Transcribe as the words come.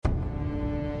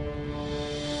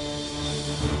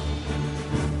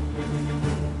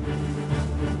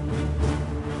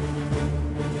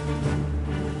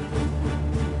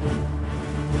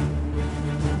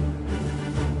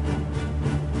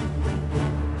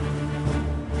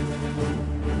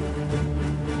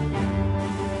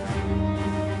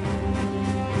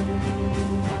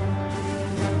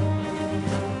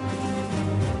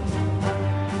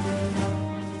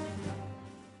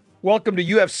Welcome to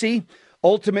UFC,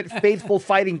 Ultimate Faithful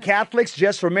Fighting Catholics.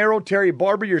 Jess Romero, Terry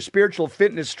Barber, your spiritual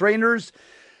fitness trainers.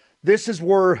 This is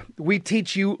where we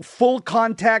teach you full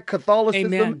contact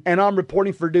Catholicism. Amen. And I'm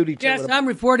reporting for duty. Yes, I'm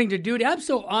reporting to duty. I'm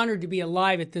so honored to be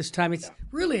alive at this time. It's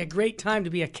really a great time to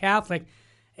be a Catholic,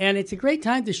 and it's a great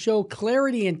time to show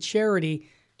clarity and charity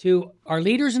to our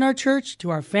leaders in our church, to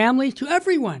our family, to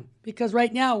everyone, because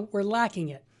right now we're lacking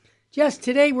it. Jess,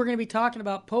 today we're going to be talking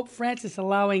about Pope Francis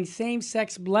allowing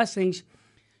same-sex blessings.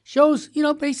 Shows,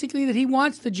 basically that he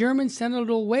wants the German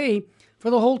synodal way for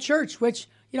the whole church, which,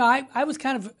 I was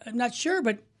kind of not sure,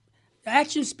 but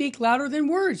actions speak louder than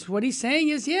words. What he's saying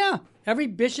is, every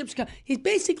bishop's... He's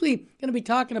basically going to be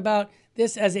talking about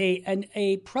this as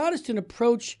a Protestant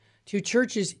approach to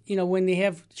churches, when they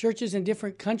have churches in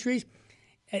different countries.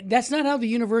 That's not how the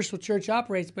universal church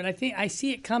operates, but I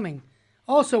see it coming.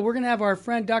 Also, we're going to have our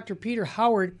friend Dr. Peter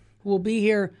Howard, who will be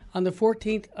here on the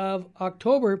 14th of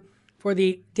October for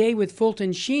the Day with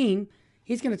Fulton Sheen.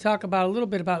 He's going to talk about a little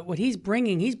bit about what he's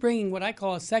bringing. He's bringing what I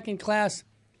call a second-class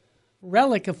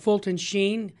relic of Fulton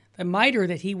Sheen, the mitre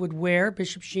that he would wear,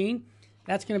 Bishop Sheen.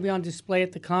 That's going to be on display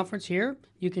at the conference here.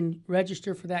 You can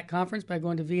register for that conference by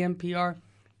going to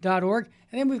vmpr.org.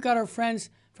 And then we've got our friends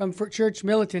from Church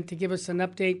Militant to give us an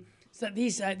update. So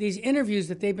these interviews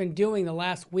that they've been doing the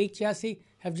last week, Jesse,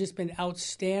 have just been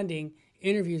outstanding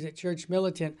interviews at Church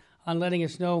Militant on letting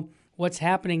us know what's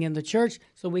happening in the church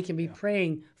so we can be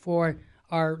praying for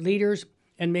our leaders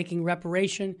and making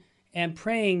reparation and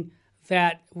praying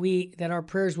that our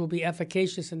prayers will be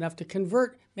efficacious enough to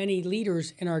convert many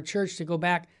leaders in our church to go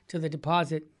back to the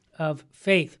deposit of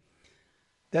faith.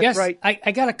 That's right.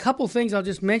 I got a couple things. I'll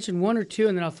just mention one or two,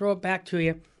 and then I'll throw it back to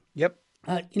you. Yep.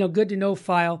 Good to know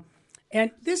file. And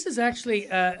this is actually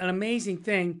an amazing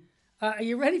thing. Are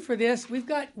you ready for this? We've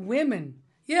got women.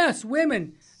 Yes,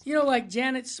 women. Like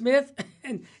Janet Smith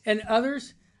and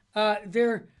others. What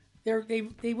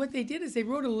they did is they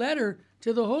wrote a letter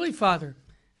to the Holy Father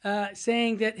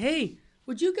saying that, hey,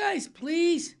 would you guys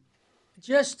please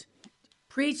just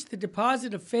preach the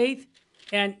deposit of faith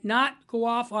and not go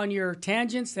off on your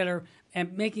tangents that are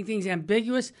and making things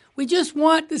ambiguous. We just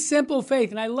want the simple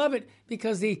faith. And I love it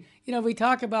because we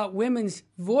talk about women's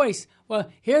voice.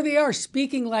 Well, here they are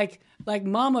speaking like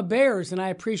mama bears, and I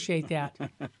appreciate that.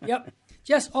 Yep.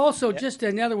 Just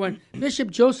another one.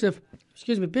 Bishop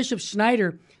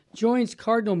Schneider joins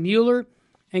Cardinal Mueller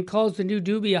and calls the new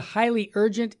doobie highly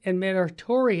urgent and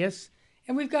meritorious.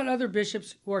 And we've got other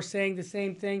bishops who are saying the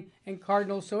same thing, and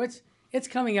cardinals. So it's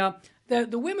coming up.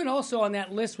 The women also on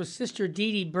that list was Sister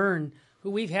Dee Dee Byrne,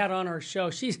 who we've had on our show.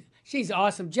 She's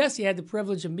awesome. Jesse had the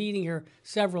privilege of meeting her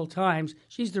several times.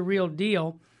 She's the real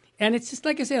deal. And it's just,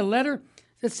 like I say, a letter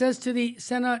that says to the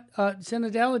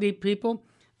synodality people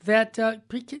that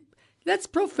let's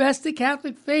profess the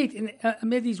Catholic faith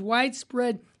amid these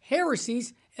widespread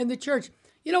heresies in the church.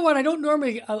 You know what? I don't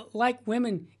normally like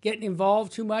women getting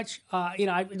involved too much.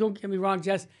 Don't get me wrong,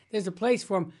 Jess. There's a place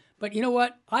for them. But you know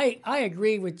what? I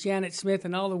agree with Janet Smith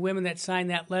and all the women that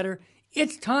signed that letter.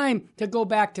 It's time to go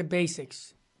back to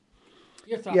basics.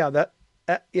 Your thoughts?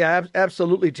 Yeah,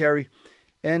 absolutely, Terry.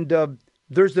 And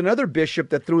there's another bishop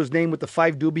that threw his name with the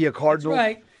 5 dubia cardinals.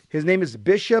 That's right. His name is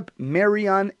Bishop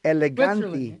Marian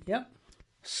Eleganti. Yep.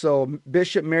 So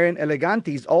Bishop Marian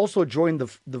Eleganti's also joined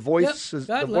the voices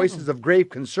of grave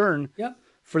concern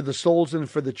for the souls and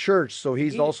for the church. So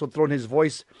he's also thrown his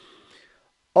voice.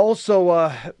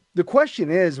 Also, the question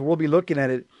is, we'll be looking at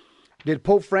it, did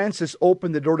Pope Francis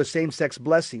open the door to same-sex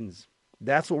blessings?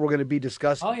 That's what we're going to be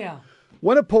discussing. Oh, yeah.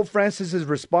 One of Pope Francis's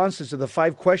responses to the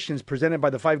 5 questions presented by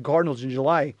the 5 cardinals in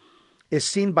July is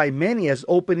seen by many as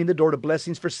opening the door to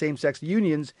blessings for same-sex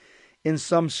unions in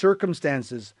some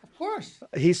circumstances. Of course.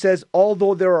 He says,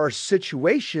 although there are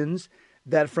situations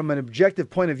that from an objective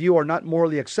point of view are not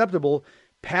morally acceptable,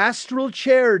 pastoral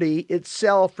charity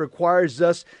itself requires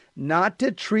us not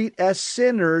to treat as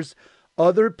sinners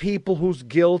other people whose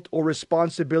guilt or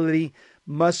responsibility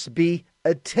must be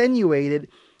attenuated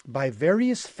by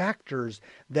various factors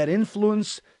that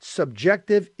influence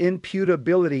subjective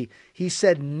imputability. He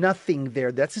said nothing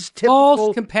there. That's his typical...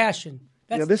 False compassion.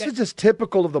 This is just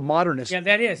typical of the modernists. Yeah,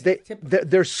 that is.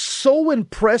 They're so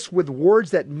impressed with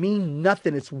words that mean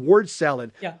nothing. It's word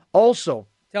salad. Yeah. Also...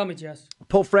 Tell me, Jess.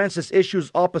 Pope Francis issues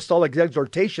apostolic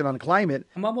exhortation on climate.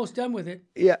 I'm almost done with it.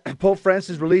 Yeah, Pope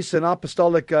Francis released an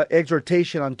apostolic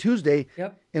exhortation on Tuesday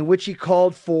in which he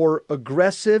called for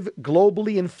aggressive,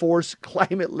 globally enforced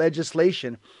climate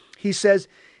legislation. He says,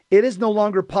 it is no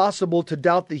longer possible to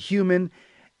doubt the human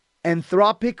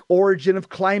anthropic origin of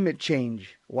climate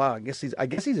change. Wow, I guess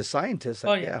he's a scientist.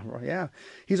 Oh, yeah. Yeah.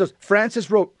 He says,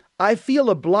 Francis wrote, I feel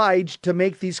obliged to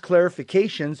make these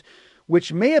clarifications,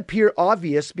 which may appear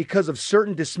obvious because of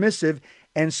certain dismissive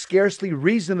and scarcely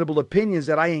reasonable opinions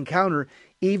that I encounter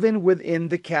even within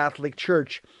the Catholic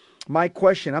Church. My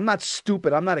question, I'm not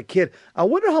stupid, I'm not a kid. I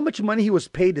wonder how much money he was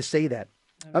paid to say that.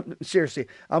 Seriously,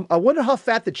 I wonder how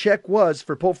fat the check was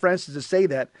for Pope Francis to say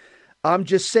that. I'm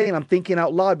just saying, I'm thinking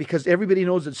out loud because everybody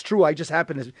knows it's true. I just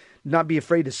happen to not be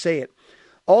afraid to say it.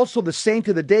 Also, the saint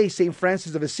of the day, St.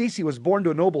 Francis of Assisi, was born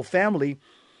to a noble family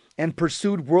and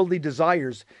pursued worldly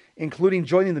desires, including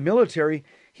joining the military.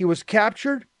 He was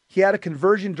captured. He had a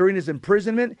conversion during his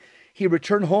imprisonment. He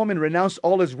returned home and renounced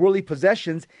all his worldly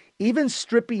possessions, even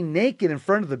stripping naked in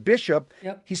front of the bishop.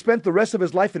 Yep. He spent the rest of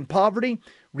his life in poverty,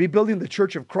 rebuilding the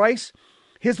Church of Christ.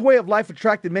 His way of life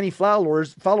attracted many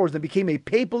followers and became a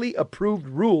papally approved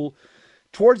rule.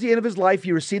 Towards the end of his life,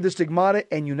 he received the stigmata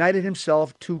and united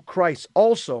himself to Christ.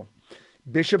 Also,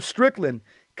 Bishop Strickland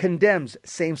condemns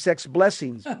same-sex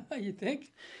blessings. You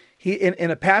think? He,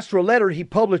 in a pastoral letter he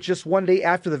published just one day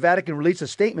after the Vatican released a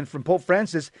statement from Pope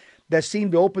Francis that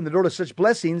seemed to open the door to such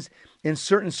blessings in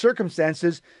certain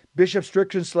circumstances, Bishop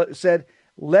Strickland said,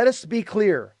 "Let us be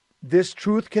clear. This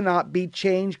truth cannot be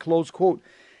changed," close quote.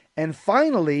 And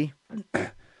finally,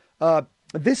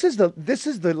 this is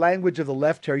the language of the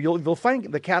left here. You'll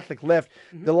find the Catholic left,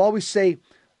 they'll always say,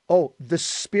 "Oh, the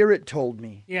Spirit told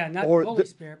me." Yeah, not or the Holy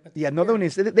Spirit, but the yeah, no,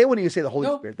 Spirit. they wouldn't even say the Holy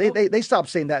Spirit. They stopped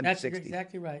saying that That's in the 60s.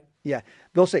 exactly right. Yeah,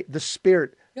 they'll say the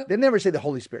Spirit. Yep. They never say the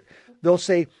Holy Spirit. They'll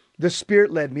say the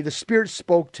Spirit led me. The Spirit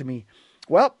spoke to me.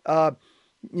 Well,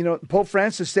 Pope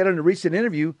Francis said in a recent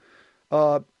interview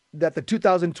that the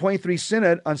 2023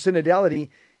 Synod on Synodality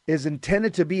is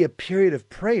intended to be a period of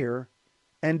prayer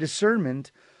and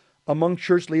discernment among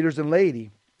church leaders and laity.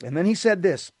 And then he said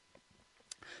this: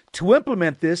 to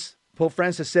implement this, Pope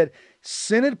Francis said,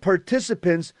 Synod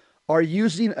participants are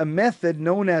using a method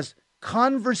known as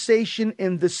conversation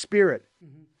in the Spirit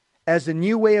as a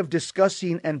new way of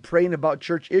discussing and praying about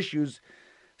church issues.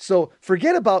 So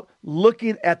forget about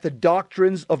looking at the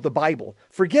doctrines of the Bible.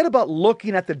 Forget about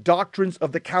looking at the doctrines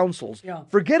of the councils. Yeah.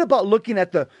 Forget about looking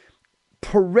at the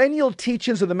perennial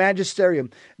teachings of the magisterium.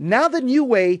 Now the new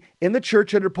way in the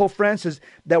church under Pope Francis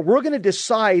that we're going to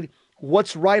decide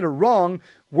what's right or wrong,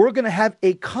 we're going to have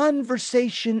a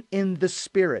conversation in the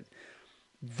Spirit.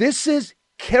 This is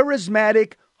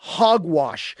charismatic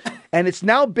hogwash, and it's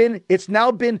now been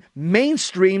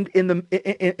mainstreamed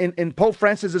in Pope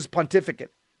Francis's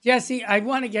pontificate. Jesse, I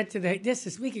want to get to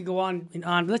this. We could go on and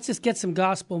on. Let's just get some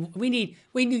gospel. We need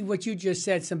what you just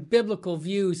said, some biblical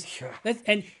views. Sure.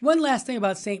 And one last thing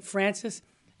about St. Francis.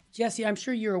 Jesse, I'm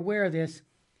sure you're aware of this.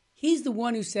 He's the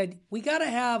one who said, we got to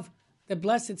have the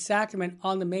Blessed Sacrament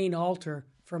on the main altar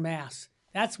for Mass.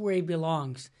 That's where he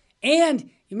belongs. And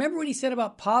you remember what he said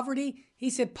about poverty? He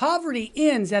said poverty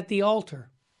ends at the altar.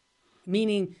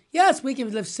 Meaning, yes, we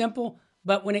can live simple,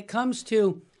 but when it comes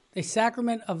to the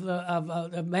sacrament of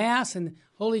the Mass and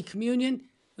Holy Communion,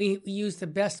 we use the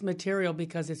best material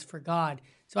because it's for God.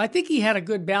 So I think he had a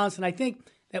good balance, and I think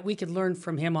that we could learn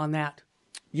from him on that.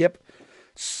 Yep.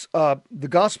 The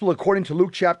Gospel according to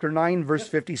Luke chapter 9, verse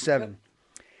 57.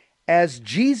 As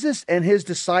Jesus and his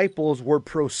disciples were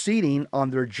proceeding on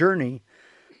their journey,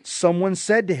 someone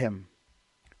said to him,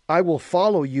 "I will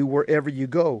follow you wherever you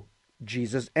go."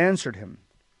 Jesus answered him,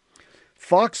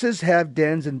 "Foxes have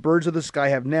dens and birds of the sky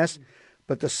have nests,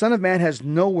 but the Son of Man has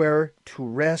nowhere to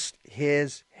rest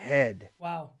his head."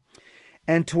 Wow.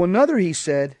 And to another he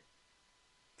said,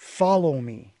 "Follow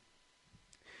me."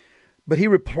 But he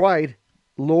replied,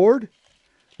 "Lord,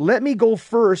 let me go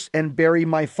first and bury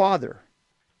my father."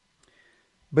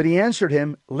 But he answered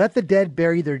him, "Let the dead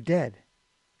bury their dead.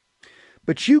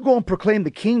 But you go and proclaim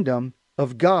the kingdom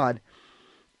of God."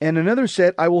 And another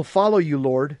said, "I will follow you,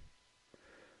 Lord.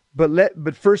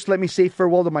 But first let me say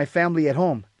farewell to my family at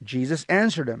home." Jesus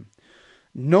answered him,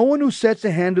 "No one who sets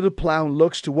a hand to the plow and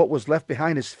looks to what was left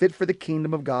behind is fit for the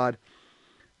kingdom of God."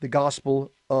 The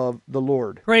gospel of the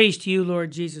Lord. Praise to you,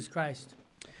 Lord Jesus Christ.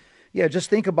 Yeah, just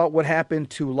think about what happened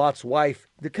to Lot's wife.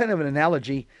 The kind of an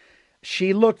analogy.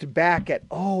 She looked back at,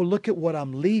 oh, look at what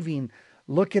I'm leaving.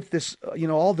 Look at this,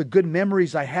 all the good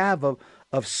memories I have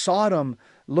of Sodom.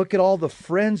 Look at all the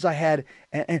friends I had.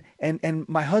 And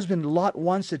my husband Lot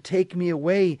wants to take me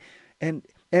away. And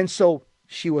so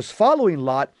she was following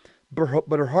Lot, but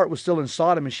her heart was still in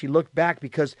Sodom. And she looked back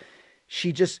because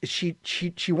she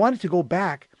wanted to go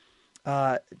back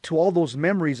to all those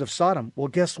memories of Sodom. Well,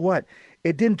 guess what?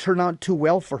 It didn't turn out too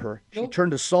well for her. She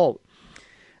turned to salt.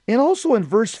 And also in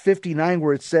verse 59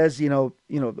 where it says,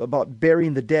 about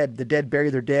burying the dead bury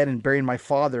their dead and burying my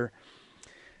father.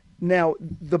 Now,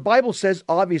 the Bible says,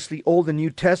 obviously, Old and New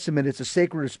Testament, it's a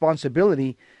sacred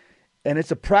responsibility, and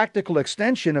it's a practical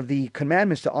extension of the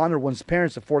commandments to honor one's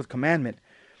parents, the fourth commandment.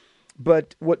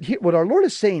 But what our Lord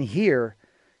is saying here,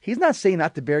 he's not saying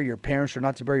not to bury your parents or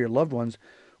not to bury your loved ones.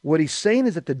 What he's saying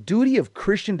is that the duty of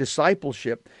Christian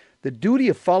discipleship, the duty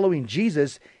of following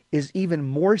Jesus, is even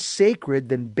more sacred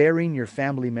than burying your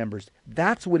family members.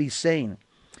 That's what he's saying.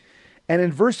 And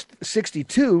in verse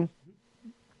 62,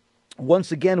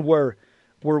 once again, where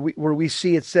we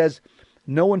see it says,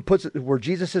 where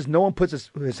Jesus says, no one puts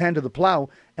his hand to the plow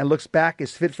and looks back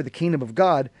is fit for the kingdom of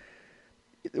God.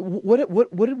 What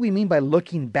did we mean by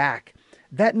looking back?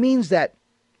 That means that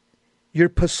you're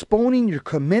postponing your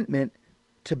commitment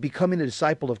to becoming a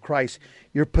disciple of Christ.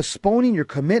 You're postponing your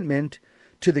commitment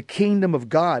to the kingdom of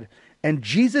God. And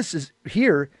Jesus is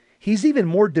here. He's even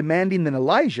more demanding than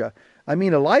Elijah. I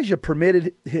mean, Elijah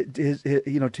permitted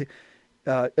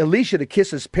Elisha to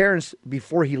kiss his parents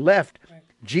before he left. Right.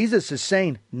 Jesus is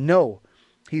saying no.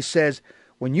 He says,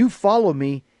 when you follow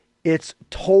me, it's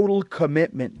total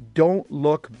commitment. Don't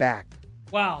look back.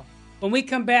 Wow. When we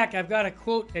come back, I've got a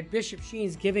quote that Bishop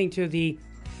Sheen's giving to the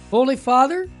Holy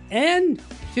Father and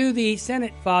to the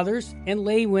Senate fathers and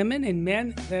lay women and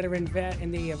men that are in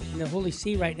the Holy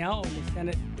See right now in the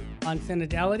Senate on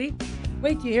synodality.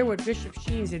 Wait to hear what Bishop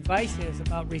Sheen's advice is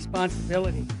about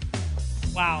responsibility.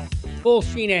 Wow. Full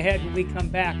Sheen ahead when we come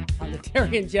back on the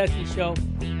Terry and Jesse Show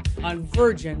on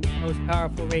Virgin Most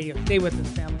Powerful Radio. Stay with us,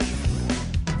 family.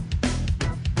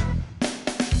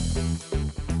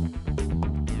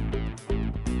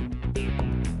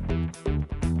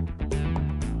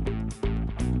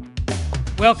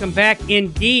 Welcome back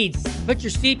indeed. Put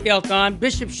your seatbelt on.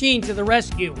 Bishop Sheen to the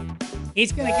rescue.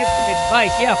 He's going to give some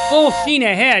advice. Yeah, full Sheen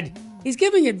ahead. He's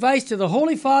giving advice to the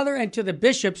Holy Father and to the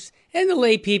bishops and the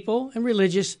lay people and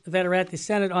religious that are at the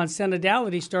Senate on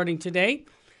synodality starting today.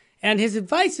 And his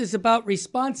advice is about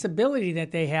responsibility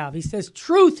that they have. He says,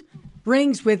 truth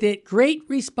brings with it great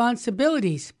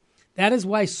responsibilities. That is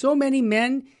why so many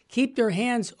men keep their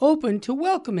hands open to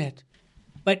welcome it,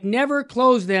 but never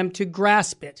close them to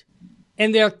grasp it.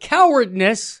 In their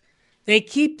cowardness, they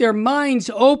keep their minds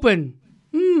open.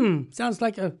 Sounds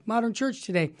like a modern church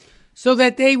today. So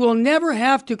that they will never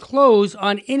have to close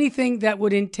on anything that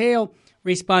would entail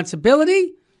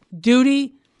responsibility,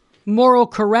 duty, moral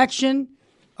correction,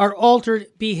 or altered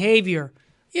behavior.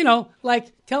 You know,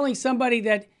 like telling somebody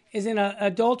that is in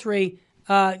adultery,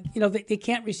 they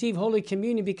can't receive Holy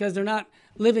Communion because they're not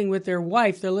living with their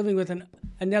wife. They're living with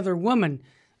another woman.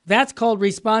 That's called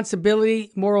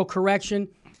responsibility, moral correction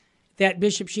that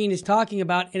Bishop Sheen is talking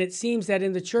about. And it seems that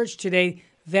in the church today,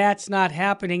 that's not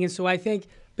happening. And so I think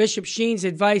Bishop Sheen's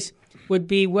advice would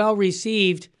be well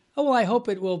received. Oh, well, I hope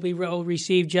it will be well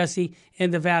received, Jesse,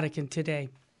 in the Vatican today.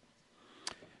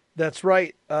 That's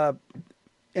right.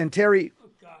 And Terry,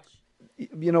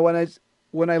 you know,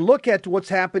 when I look at what's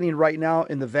happening right now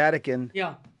in the Vatican,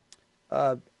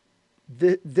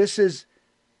 this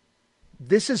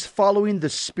is following the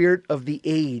spirit of the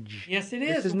age. Yes, it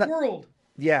is. The world.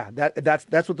 Yeah,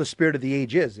 that's what the spirit of the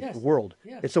age is. Yes. The world.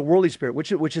 Yes. It's a worldly spirit,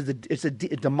 which is a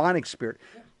demonic spirit.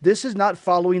 Yeah. This is not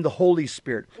following the Holy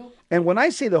Spirit. Well, and when I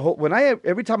say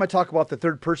every time I talk about the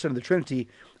third person of the Trinity,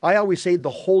 I always say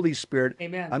the Holy Spirit.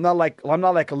 Amen. I'm not like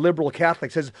a liberal Catholic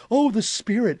says, "Oh, the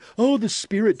Spirit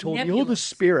told me." Oh, the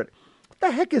Spirit. What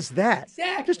the heck is that?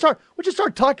 Exactly. We'll just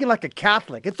start talking like a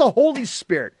Catholic. It's the Holy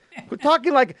Spirit. Quit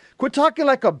talking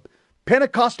like a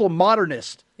Pentecostal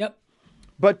modernist. Yep.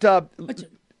 But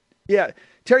yeah,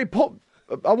 Terry,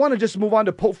 I want to just move on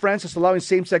to Pope Francis allowing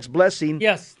same-sex blessing.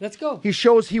 Yes, let's go. He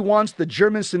shows he wants the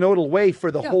German synodal way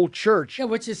for the whole church. Yeah,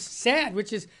 which is sad,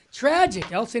 which is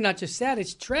tragic. I'll say not just sad,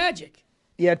 it's tragic.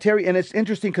 Yeah, Terry, and it's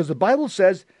interesting because the Bible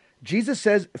says, Jesus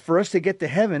says, for us to get to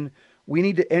heaven, we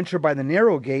need to enter by the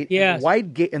narrow gate. Yes.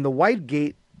 And the wide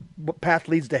gate path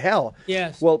leads to hell.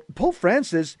 Yes. Well, Pope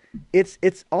Francis,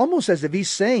 it's almost as if he's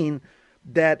saying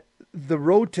that the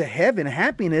road to heaven,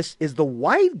 happiness, is the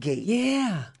wide gate.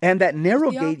 Yeah. And that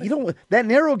narrow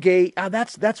gate,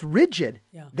 that's rigid.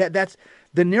 Yeah. That's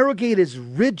the narrow gate is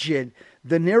rigid.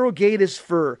 The narrow gate is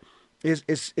for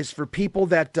for people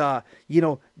that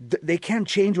they can't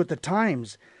change with the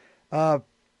times.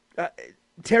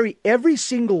 Terry, every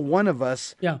single one of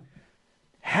us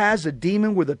has a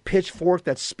demon with a pitchfork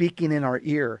that's speaking in our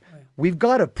ear. Right. We've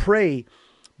got to pray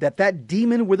that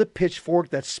demon with a pitchfork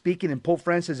that's speaking in Pope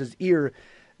Francis's ear,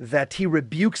 that he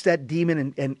rebukes that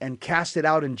demon and casts it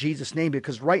out in Jesus' name.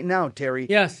 Because right now, Terry,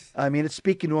 yes, I mean, it's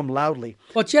speaking to him loudly.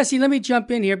 Well, Jesse, let me jump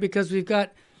in here because we've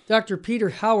got Dr. Peter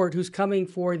Howard, who's coming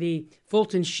for the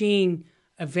Fulton Sheen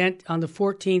event on the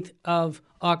 14th of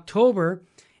October.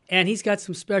 and he's got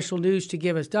some special news to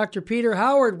give us. Dr. Peter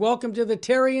Howard, welcome to the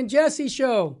Terry and Jesse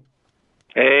Show.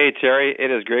 Hey, Terry, it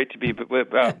is great to be with,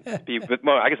 well,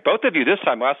 I guess both of you this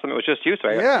time. Last time it was just you, so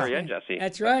I got Terry and Jesse.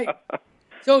 That's right.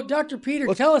 So, Dr.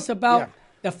 Peter, tell us about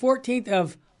the 14th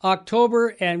of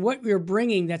October and what we're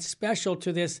bringing that's special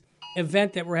to this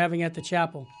event that we're having at the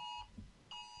chapel.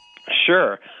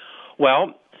 Sure.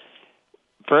 Well,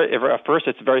 first,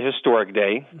 it's a very historic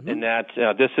day in that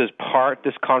this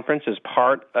conference is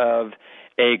part of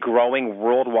a growing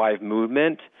worldwide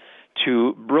movement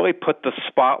to really put the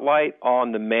spotlight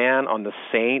on the man, on the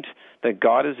saint that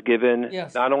God has given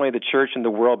not only the church and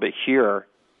the world, but here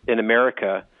in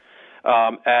America,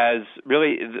 as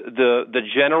really the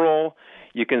general,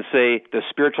 you can say the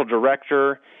spiritual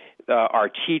director, our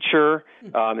teacher,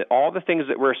 all the things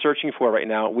that we're searching for right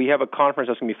now. We have a conference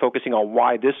that's going to be focusing on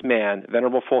why this man,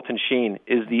 Venerable Fulton Sheen,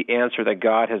 is the answer that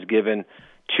God has given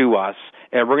to us.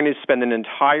 And we're going to spend an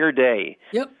entire day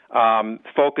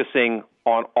focusing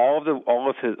on all of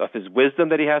his wisdom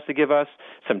that he has to give us,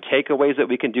 some takeaways that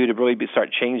we can do to really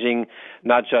start changing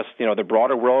not just the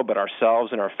broader world, but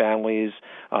ourselves and our families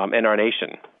and our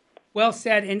nation. Well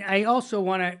said. And I also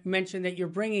want to mention that you're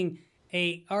bringing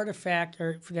a artifact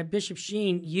that Bishop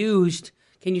Sheen used.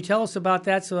 Can you tell us about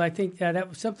that? So I think that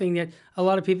was something that a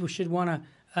lot of people should want to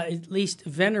at least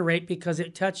venerate because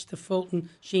it touched the Fulton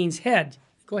Sheen's head.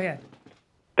 Go ahead.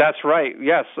 That's right.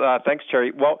 Yes. Thanks,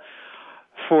 Terry. Well,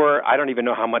 I don't even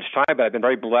know how much time, but I've been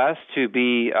very blessed to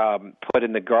be put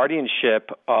in the guardianship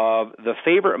of the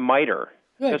favorite mitre,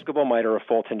 Episcopal mitre of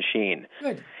Fulton Sheen.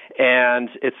 Good. And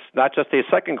it's not just a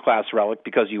second-class relic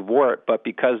because you wore it, but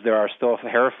because there are still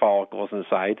hair follicles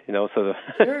inside, so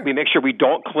we make sure we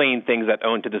don't clean things that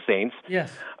own to the saints.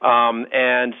 Yes.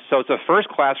 And so it's a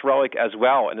first-class relic as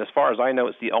well, and as far as I know,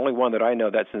 it's the only one that I know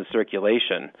that's in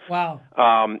circulation. Wow.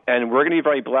 And we're going to be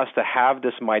very blessed to have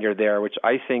this mitre there, which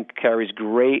I think carries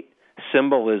great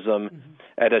symbolism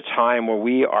at a time where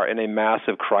we are in a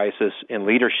massive crisis in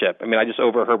leadership. I mean, I just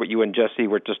overheard what you and Jesse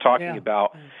were just talking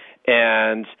about.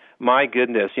 And my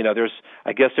goodness, there's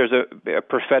a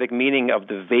prophetic meaning of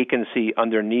the vacancy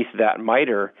underneath that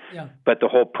mitre. Yeah. But the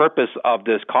whole purpose of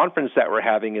this conference that we're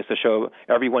having is to show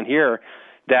everyone here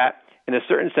that, in a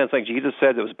certain sense, like Jesus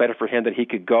said, it was better for him that he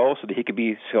could go so that he could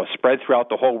be spread throughout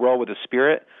the whole world with the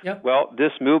Spirit. Yep. Well,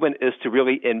 this movement is to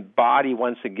really embody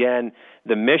once again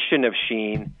the mission of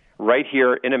Sheen right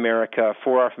here in America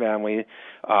for our family,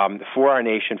 for our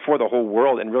nation, for the whole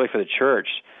world, and really for the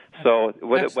church. So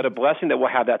what a blessing that we'll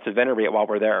have that to venerate while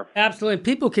we're there. Absolutely.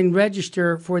 People can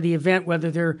register for the event,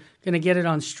 whether they're going to get it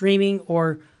on streaming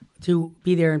or to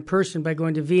be there in person by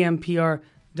going to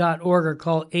vmpr.org or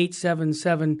call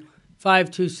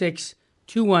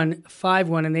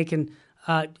 877-526-2151, and they can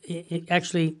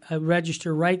actually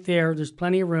register right there. There's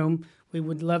plenty of room. We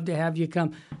would love to have you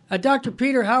come. Dr.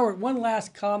 Peter Howard, one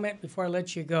last comment before I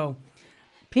let you go.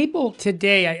 People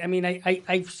today,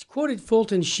 I quoted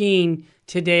Fulton Sheen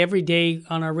today, every day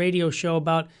on our radio show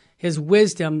about his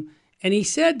wisdom, and he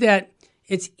said that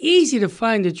it's easy to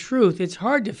find the truth. It's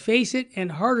hard to face it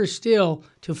and harder still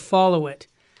to follow it.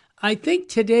 I think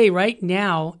today, right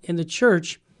now, in the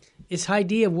church, this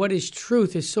idea of what is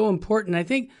truth is so important. I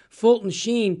think Fulton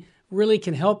Sheen really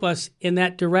can help us in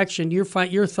that direction. Your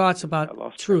thoughts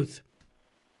about truth.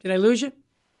 Did I lose you?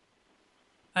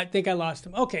 I think I lost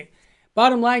him. Okay.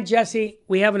 Bottom line, Jesse,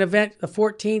 we have an event the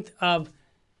 14th of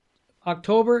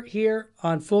October here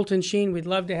on Fulton Sheen. We'd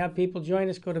love to have people join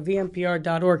us. Go to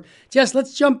vmpr.org. Jess,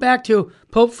 let's jump back to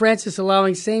Pope Francis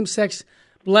allowing same-sex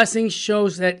blessings.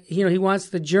 Shows that he wants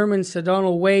the German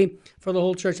synodal way for the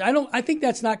whole church. I think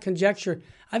that's not conjecture.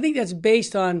 I think that's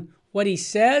based on what he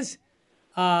says.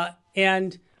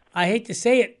 And I hate to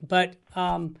say it, but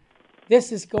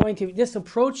this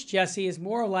approach, Jesse, is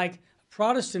more like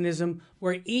Protestantism,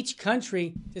 where each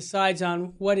country decides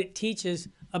on what it teaches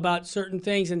about certain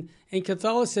things. And in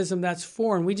Catholicism, that's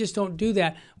foreign. We just don't do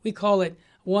that. We call it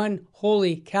one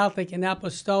holy, Catholic, and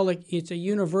apostolic. It's a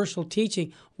universal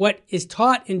teaching. What is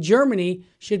taught in Germany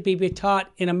should be taught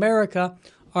in America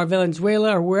or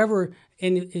Venezuela or wherever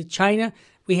in China.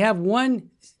 We have one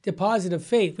deposit of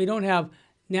faith. We don't have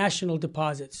national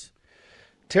deposits.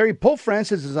 Terry, Pope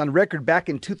Francis is on record back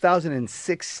in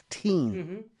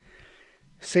 2016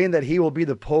 saying that he will be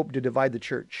the Pope to divide the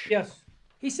church. Yes.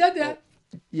 He said that.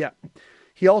 Yeah.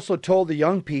 He also told the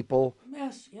young people,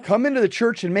 come into the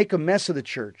church and make a mess of the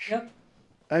church. Yep.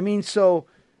 I mean, so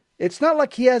it's not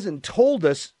like he hasn't told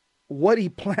us what he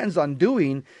plans on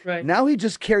doing. Right. Now he's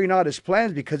just carrying out his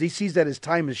plans because he sees that his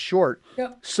time is short.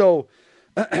 Yep. So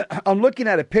I'm looking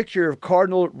at a picture of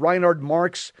Cardinal Reinhard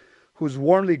Marx, who's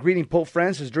warmly greeting Pope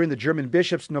Francis during the German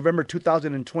bishop's November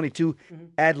 2022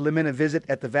 ad limina visit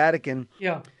at the Vatican.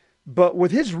 Yeah. But with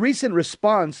his recent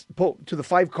response to the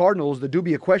 5 cardinals, the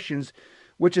dubia questions,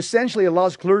 which essentially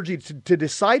allows clergy to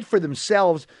decide for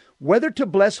themselves whether to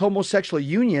bless homosexual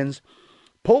unions,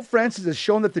 Pope Francis has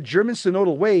shown that the German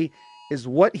synodal way is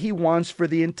what he wants for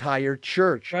the entire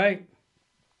church. Right.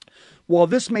 While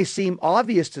this may seem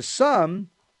obvious to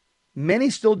some, many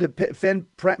still defend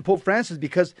Pope Francis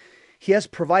because he has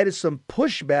provided some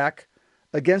pushback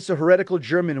against the heretical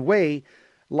German way,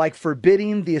 like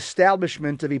forbidding the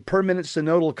establishment of a permanent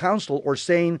synodal council or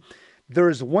saying there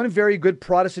is one very good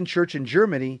Protestant church in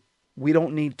Germany, we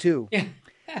don't need two.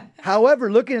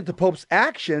 However, looking at the Pope's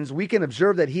actions, we can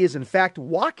observe that he is in fact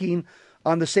walking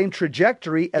on the same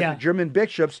trajectory as the German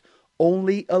bishops,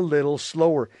 only a little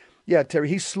slower. Yeah, Terry,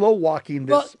 he's slow walking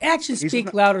this. Well, actions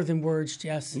speak louder than words,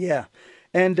 Jess. Yeah.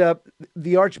 And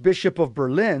the Archbishop of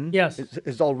Berlin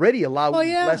is already allowing... Oh,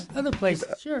 yeah, other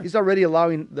places, sure. He's already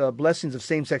allowing the blessings of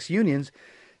same-sex unions.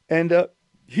 And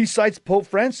he cites Pope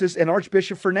Francis and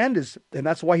Archbishop Fernandez, and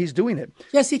that's why he's doing it.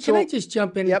 Jesse, can I just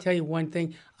jump in and tell you one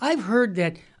thing? I've heard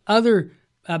that other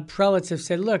prelates have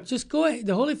said, look, just go ahead.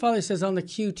 The Holy Father says on the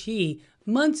QT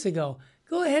months ago,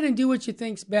 go ahead and do what you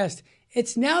think's best.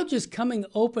 It's now just coming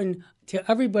open to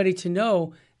everybody to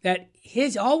know that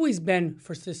he's always been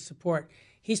for this support.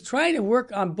 He's trying to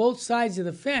work on both sides of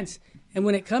the fence. And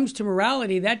when it comes to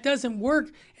morality, that doesn't work.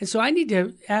 And so I need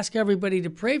to ask everybody to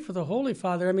pray for the Holy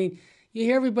Father. I mean, you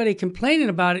hear everybody complaining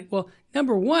about it. Well,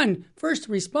 number one, first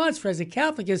response for as a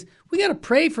Catholic is we got to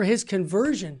pray for his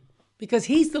conversion because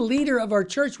he's the leader of our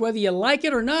church, whether you like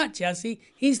it or not, Jesse.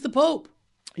 He's the Pope.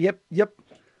 Yep.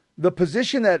 The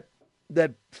position that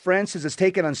Francis has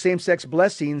taken on same-sex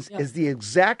blessings is the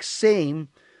exact same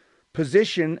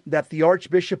position that the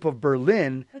Archbishop of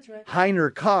Berlin,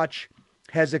 Heiner Koch,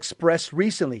 has expressed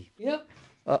recently. Yep.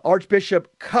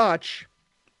 Archbishop Koch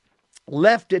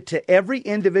left it to every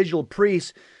individual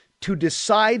priest to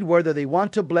decide whether they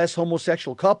want to bless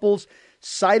homosexual couples,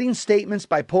 citing statements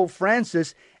by Pope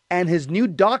Francis and his new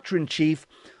doctrine chief,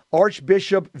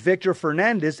 Archbishop Victor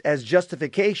Fernandez, as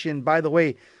justification. By the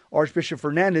way, Archbishop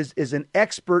Fernandez is an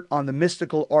expert on the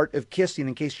mystical art of kissing,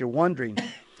 in case you're wondering.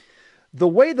 The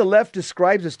way the left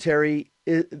describes this, Terry,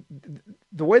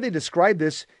 the way they describe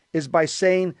this is by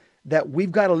saying that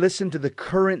we've got to listen to the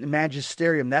current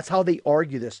magisterium. That's how they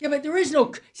argue this. Yeah, but there is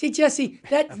no... See, Jesse,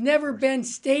 that's never been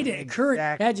stated,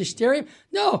 current magisterium.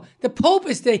 No, the Pope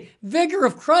is the vicar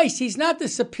of Christ. He's not the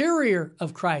superior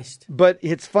of Christ. But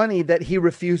it's funny that he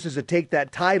refuses to take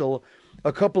that title.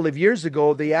 A couple of years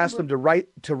ago, they asked him to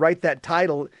write that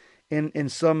title in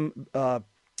some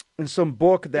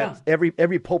book that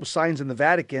every pope signs in the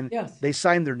Vatican. Yes. They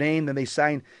sign their name, then they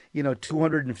sign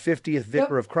 250th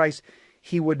Vicar of Christ.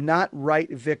 He would not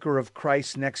write Vicar of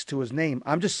Christ next to his name.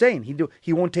 I'm just saying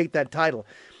he won't take that title.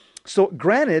 So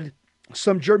granted,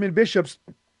 some German bishops,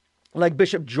 like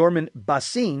Bishop Jorman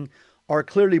Basing, are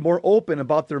clearly more open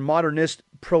about their modernist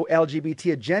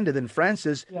pro-LGBT agenda than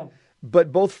Francis. Yeah.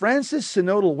 But both Francis'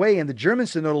 synodal way and the German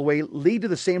synodal way lead to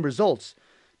the same results: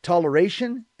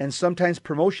 toleration and sometimes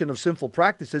promotion of sinful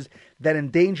practices that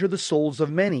endanger the souls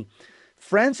of many.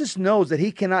 Francis knows that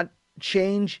he cannot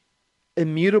change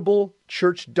immutable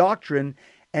church doctrine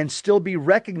and still be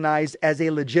recognized as a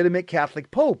legitimate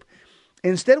Catholic pope.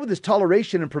 Instead, with his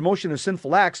toleration and promotion of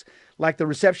sinful acts, like the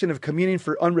reception of communion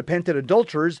for unrepentant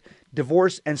adulterers,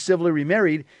 divorced and civilly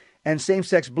remarried, and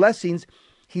same-sex blessings,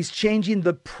 he's changing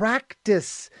the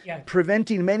practice,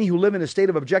 preventing many who live in a state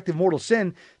of objective mortal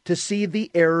sin to see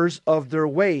the errors of their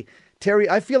way. Terry,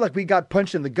 I feel like we got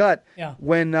punched in the gut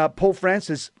when Pope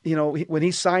Francis, when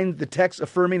he signed the text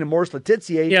affirming Amoris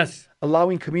Laetitia,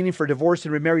 allowing communion for divorced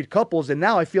and remarried couples, and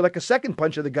now I feel like a second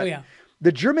punch in the gut.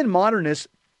 The German modernists,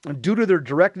 due to their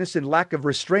directness and lack of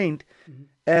restraint,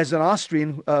 as an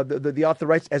Austrian, the author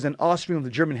writes, as an Austrian of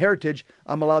the German heritage,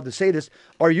 I'm allowed to say this,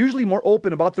 are usually more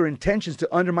open about their intentions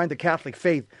to undermine the Catholic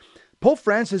faith. Pope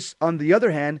Francis, on the other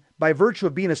hand, by virtue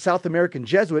of being a South American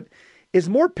Jesuit, is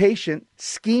more patient,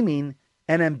 scheming,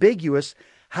 and ambiguous.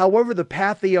 However, the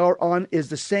path they are on is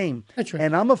the same. That's right.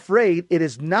 And I'm afraid it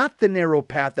is not the narrow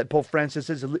path that Pope Francis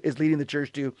is leading the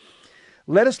church to.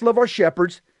 Let us love our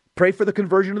shepherds, pray for the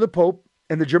conversion of the Pope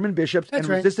and the German bishops,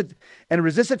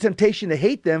 resist the temptation to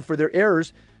hate them for their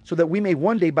errors, so that we may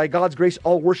one day, by God's grace,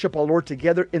 all worship our Lord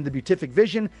together in the beatific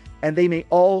vision, and they may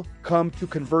all come to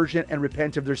conversion and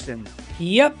repent of their sins.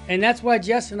 Yep, and that's why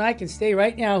Jess and I can say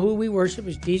right now who we worship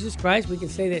is Jesus Christ. We can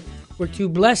say that we're too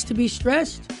blessed to be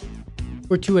stressed,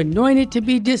 we're too anointed to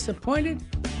be disappointed,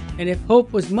 and if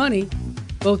hope was money,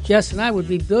 both Jess and I would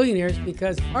be billionaires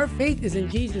because our faith is in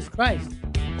Jesus Christ.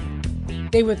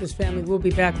 Stay with us, family. We'll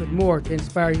be back with more to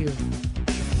inspire you.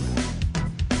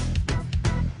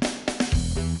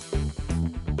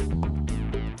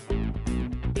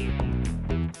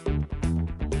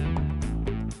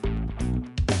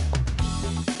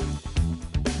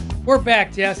 We're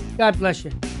back, Jess. God bless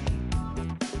you.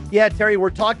 Yeah, Terry,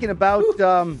 we're talking about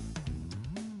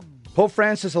Pope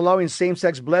Francis allowing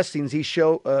same-sex blessings. He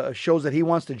shows that he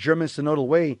wants the German synodal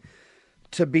way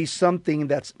to be something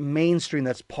that's mainstream,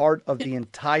 that's part of the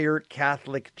entire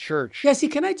Catholic Church. Jesse,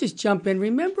 can I just jump in?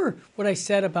 Remember what I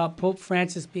said about Pope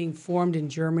Francis being formed in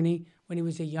Germany when he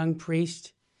was a young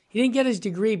priest? He didn't get his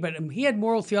degree, but he had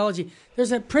moral theology.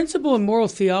 There's a principle in moral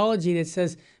theology that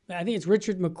says, I think it's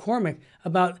Richard McCormick,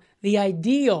 about the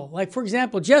ideal. Like, for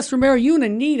example, Jess Romero, you and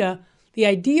Anita, the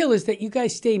ideal is that you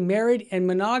guys stay married and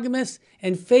monogamous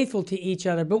and faithful to each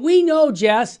other. But we know,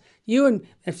 Jess, you and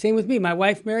same with me, my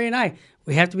wife Mary and I,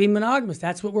 we have to be monogamous.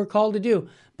 That's what we're called to do.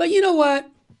 But you know what?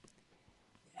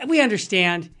 We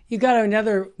understand. You got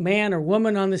another man or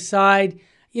woman on the side.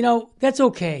 You know, that's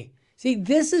okay. See,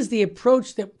 this is the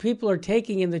approach that people are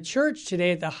taking in the church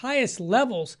today at the highest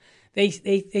levels.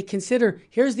 They consider,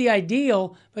 here's the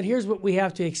ideal, but here's what we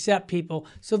have to accept, people.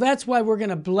 So that's why we're going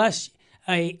to bless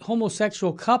a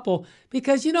homosexual couple,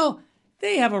 because, you know,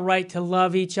 they have a right to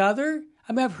love each other.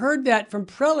 I mean, I've heard that from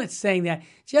prelates saying that.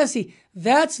 Jesse,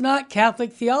 that's not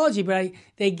Catholic theology, but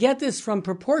they get this from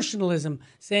proportionalism,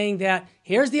 saying that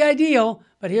here's the ideal,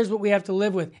 but here's what we have to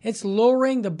live with. It's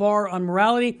lowering the bar on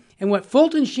morality. And what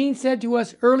Fulton Sheen said to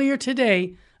us earlier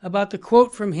today about the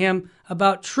quote from him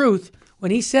about truth,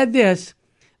 when he said this,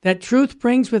 that truth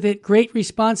brings with it great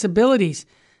responsibilities.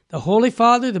 The Holy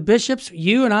Father, the bishops,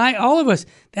 you and I, all of us.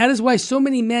 That is why so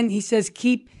many men, he says,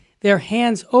 keep their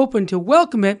hands open to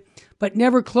welcome it, but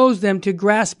never close them to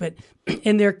grasp it.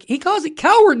 And he calls it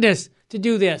cowardness to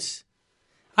do this.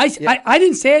 I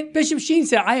didn't say it. Bishop Sheen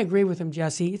said, I agree with him,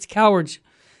 Jesse. It's cowards.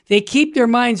 They keep their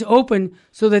minds open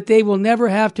so that they will never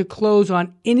have to close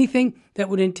on anything that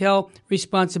would entail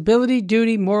responsibility,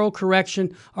 duty, moral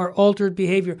correction, or altered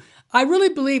behavior. I really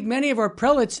believe many of our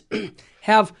prelates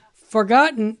have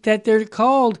forgotten that they're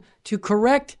called to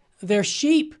correct their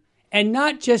sheep and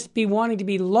not just be wanting to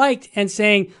be liked and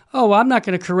saying, oh, I'm not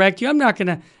going to correct you. I'm not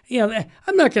going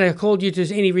to hold you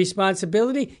to any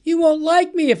responsibility. You won't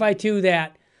like me if I do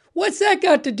that. What's that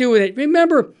got to do with it?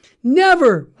 Remember,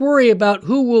 never worry about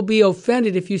who will be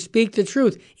offended if you speak the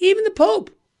truth. Even the Pope.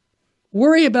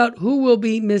 Worry about who will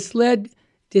be misled,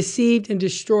 deceived, and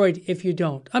destroyed if you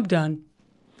don't. I'm done.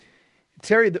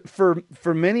 Terry,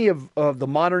 for many of the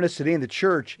modernists today in the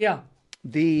church,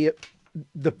 the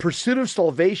pursuit of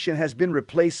salvation has been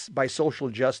replaced by social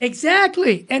justice.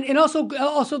 Exactly, and also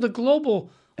the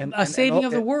global saving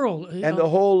of the world, and the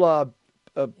whole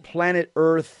planet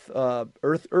Earth,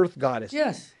 Earth goddess.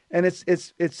 Yes, and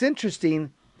it's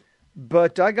interesting,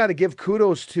 but I got to give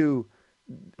kudos to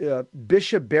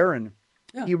Bishop Barron.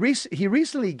 Yeah. He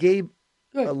recently gave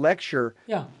a lecture.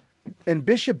 Yeah, and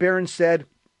Bishop Barron said,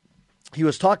 he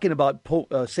was talking about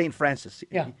Saint Francis.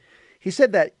 Yeah, he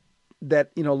said that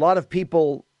a lot of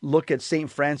people look at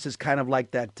Saint Francis kind of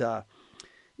like that, a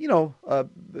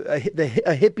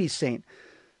hippie saint,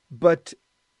 but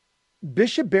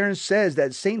Bishop Barron says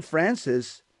that Saint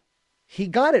Francis, he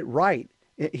got it right.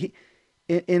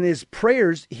 In his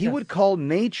prayers, he would call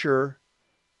nature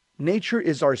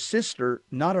is our sister,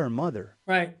 not our mother.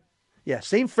 Right. Yeah,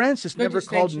 St. Francis never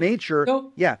called nature.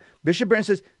 Nope. Yeah, Bishop Barron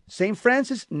says St.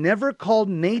 Francis never called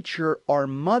nature our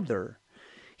mother.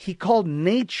 He called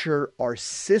nature our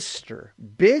sister.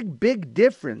 Big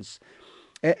difference.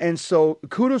 And so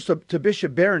kudos to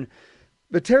Bishop Barron.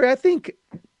 But Terry, I think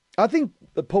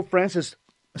Pope Francis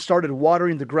started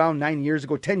watering the ground 10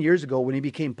 years ago when he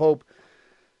became Pope.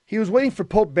 He was waiting for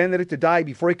Pope Benedict to die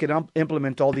before he could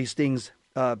implement all these things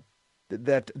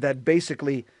that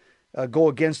basically go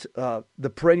against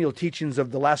the perennial teachings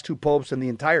of the last two popes and the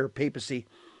entire papacy.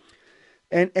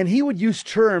 And he would use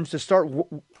terms to start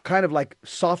kind of like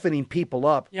softening people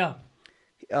up. Yeah.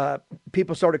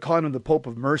 People started calling him the Pope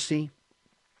of Mercy.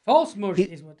 False mercy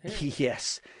is what they are.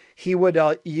 Yes. He would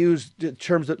use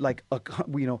terms that like,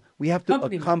 we have to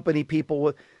accompany people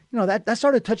with, that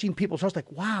started touching people. So I was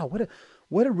like, wow,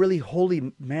 what a really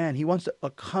holy man. He wants to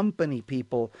accompany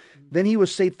people. Then he would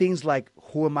say things like,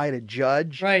 who am I to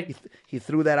judge? Right. He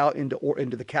threw that out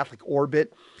into the Catholic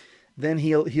orbit. Then he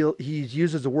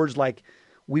uses the words like,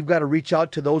 we've got to reach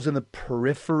out to those in the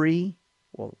periphery.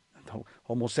 Well,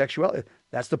 homosexuality,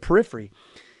 that's the periphery.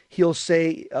 He'll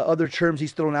say other terms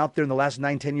he's thrown out there in the last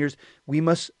 9-10 years. We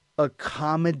must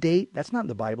accommodate. That's not in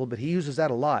the Bible, but he uses that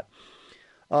a lot.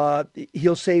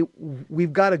 He'll say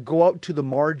we've got to go out to the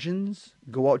margins.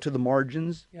 Go out to the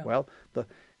margins. Yeah. Well,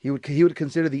 he would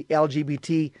consider the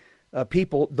LGBT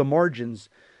people the margins.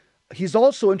 He's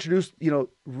also introduced,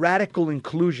 radical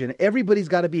inclusion. Everybody's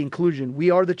got to be inclusion.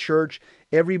 We are the church.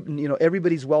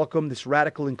 Everybody's welcome. This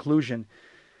radical inclusion.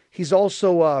 He's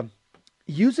also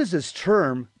uses his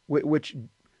term, which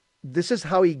this is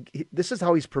how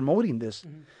he's promoting this.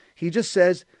 Mm-hmm. He just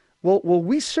says, "Well,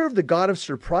 we serve the God of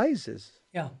surprises."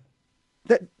 Yeah.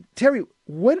 That Terry,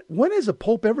 when has a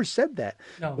pope ever said that?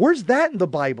 No. Where's that in the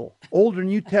Bible, Old or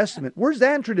New Testament? Where's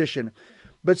that in tradition?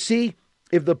 But see,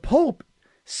 if the pope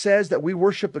says that we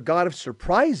worship the God of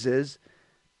surprises,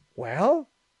 well,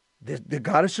 the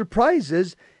God of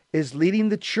surprises is leading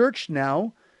the church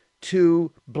now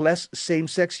to bless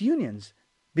same-sex unions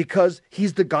because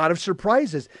he's the God of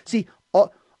surprises. See,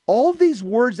 all these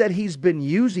words that he's been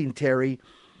using, Terry,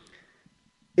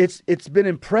 it's been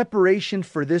in preparation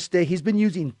for this day. He's been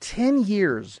using 10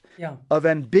 years of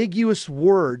ambiguous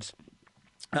words,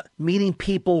 meeting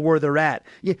people where they're at.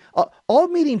 All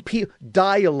meeting people,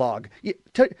 dialogue.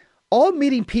 All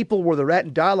meeting people where they're at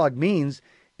in dialogue means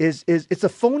is it's a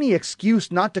phony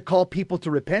excuse not to call people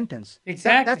to repentance.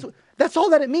 Exactly. That's all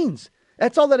that it means.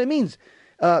 That's all that it means.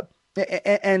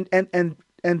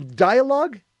 And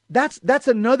dialogue, that's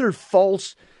another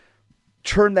false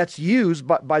term that's used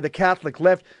by the Catholic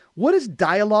left. What does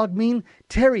dialogue mean?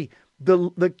 Terry,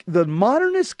 the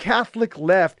modernist Catholic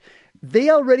left,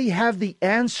 they already have the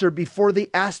answer before they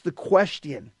ask the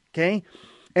question, okay?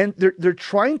 And they're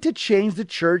trying to change the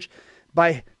church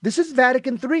this is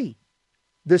Vatican III.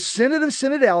 The Synod of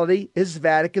Synodality is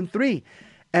Vatican III.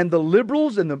 And the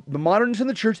liberals and the modernists in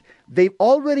the church, they've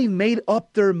already made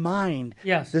up their mind.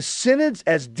 Yes. The synods,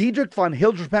 as Dietrich von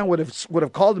Hildebrand would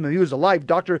have called him if he was alive,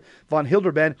 Dr. von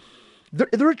Hildebrand,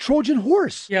 they're a Trojan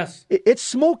horse. Yes. It's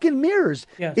smoke and mirrors.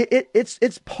 Yes.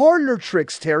 It's parlor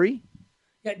tricks, Terry.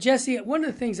 Yeah, Jesse, one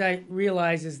of the things I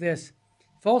realize is this.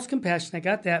 False compassion, I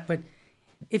got that. But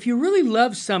if you really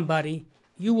love somebody,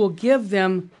 you will give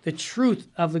them the truth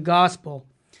of the gospel.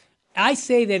 I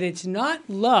say that it's not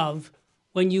love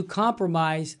when you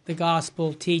compromise the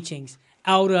gospel teachings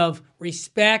out of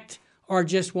respect or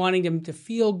just wanting them to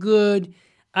feel good.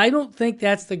 I don't think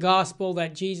that's the gospel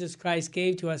that Jesus Christ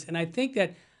gave to us. And I think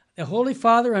that the Holy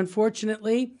Father,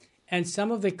 unfortunately, and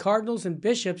some of the cardinals and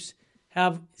bishops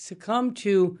have succumbed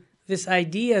to this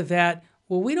idea that,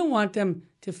 well, we don't want them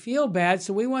to feel bad,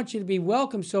 so we want you to be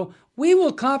welcome. So we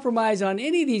will compromise on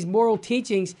any of these moral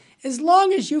teachings as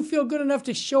long as you feel good enough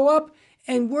to show up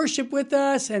and worship with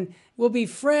us and we'll be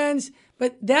friends.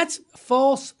 But that's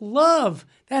false love.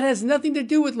 That has nothing to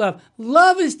do with love.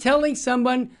 Love is telling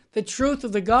someone the truth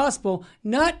of the gospel,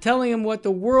 not telling them what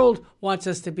the world wants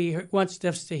us to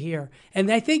hear.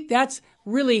 And I think that's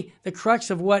really the crux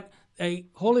of what the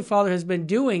Holy Father has been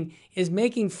doing, is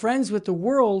making friends with the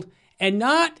world and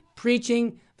not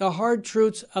preaching the hard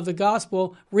truths of the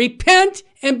gospel. Repent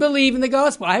and believe in the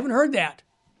gospel. I haven't heard that.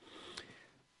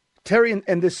 Terry,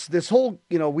 and this whole,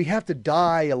 we have to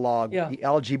dialogue with the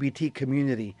LGBT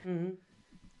community. Mm-hmm.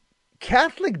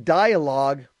 Catholic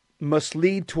dialogue must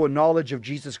lead to a knowledge of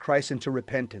Jesus Christ and to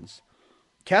repentance.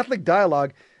 Catholic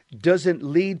dialogue doesn't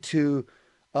lead to,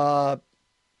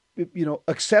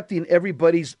 accepting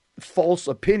everybody's false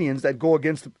opinions that go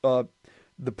against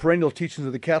the perennial teachings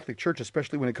of the Catholic Church,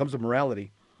 especially when it comes to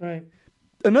morality. Right.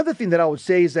 Another thing that I would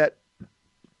say is that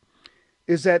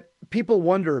people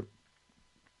wonder.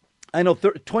 I know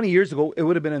 20 years ago, it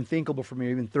would have been unthinkable for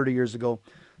me, even 30 years ago.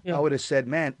 Yeah. I would have said,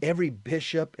 man, every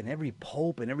bishop and every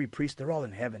pope and every priest, they're all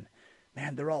in heaven.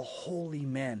 Man, they're all holy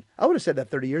men. I would have said that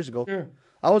 30 years ago. Sure.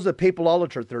 I was a papal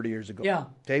orator 30 years ago. Yeah.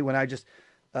 Okay, when I just,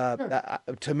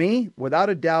 to me, without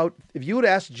a doubt, if you would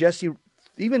ask Jesse,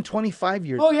 even 25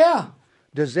 years oh, yeah.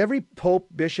 Does every pope,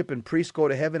 bishop, and priest go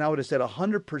to heaven? I would have said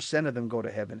 100% of them go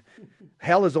to heaven.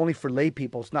 Hell is only for lay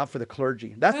people. It's not for the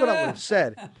clergy. That's what I would have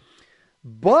said.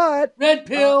 But red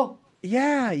pill.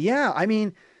 Yeah. I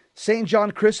mean, St.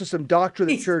 John Chrysostom, Doctor of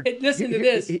the Church. Listen to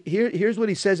this. Here's what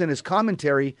he says in his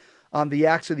commentary on the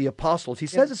Acts of the Apostles. He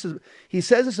says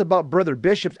this about brother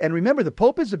bishops. And remember, the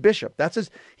Pope is a bishop.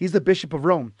 He's the Bishop of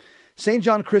Rome. St.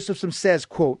 John Chrysostom says,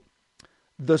 quote,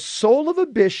 "The soul of a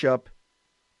bishop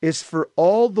is for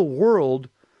all the world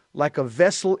like a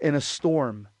vessel in a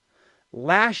storm,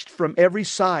 lashed from every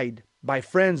side by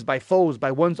friends, by foes,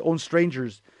 by one's own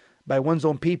strangers, by one's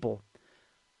own people.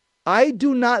 I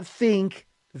do not think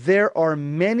there are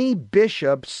many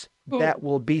bishops that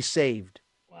will be saved,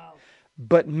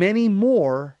 but many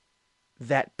more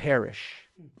that perish."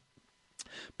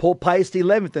 Pope Pius XI,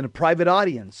 in a private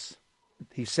audience,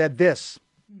 he said this.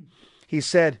 He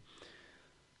said,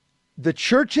 The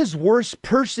church's worst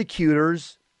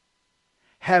persecutors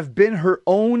have been her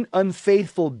own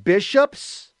unfaithful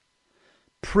bishops,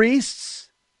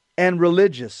 priests, and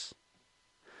religious.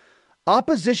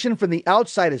 Opposition from the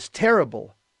outside is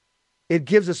terrible. It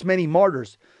gives us many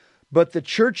martyrs. But the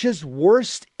church's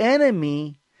worst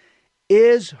enemy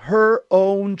is her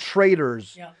own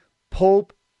traitors. Yeah.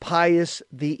 Pope Pius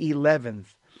XI.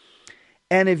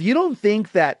 And if you don't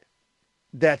think that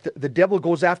the devil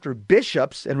goes after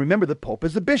bishops, and remember the Pope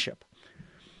is a bishop.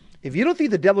 If you don't think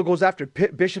the devil goes after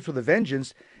bishops with a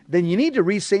vengeance, then you need to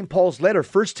read St. Paul's letter,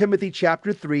 1 Timothy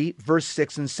chapter 3, verse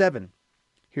 6 and 7.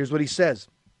 Here's what he says.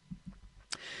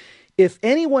 If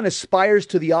anyone aspires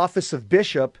to the office of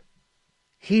bishop,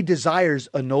 he desires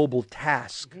a noble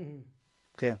task.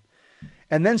 Okay.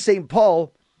 And then St.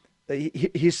 Paul,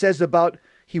 he says about,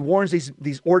 he warns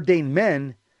these ordained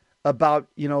men about,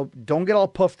 don't get all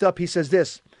puffed up. He says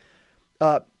this,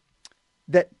 that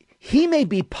he may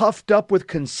be puffed up with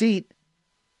conceit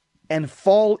and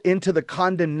fall into the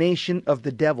condemnation of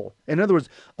the devil. In other words,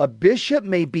 a bishop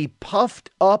may be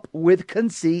puffed up with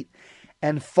conceit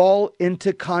and fall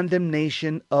into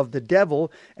condemnation of the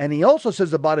devil. And he also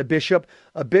says about a bishop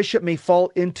may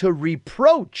fall into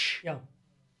reproach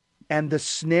and the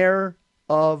snare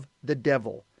of the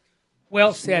devil.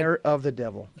 Well said. Snare of the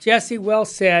devil. Jesse, well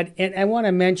said. And I want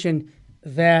to mention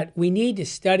that we need to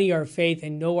study our faith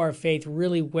and know our faith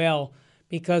really well,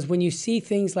 because when you see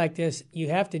things like this, you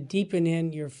have to deepen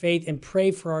in your faith and pray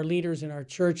for our leaders in our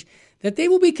church that they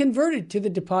will be converted to the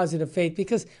deposit of faith,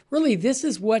 because really this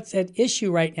is what's at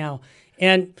issue right now.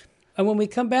 And when we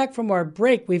come back from our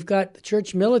break, we've got the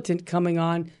Church Militant coming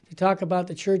on to talk about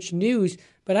the church news.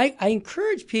 But I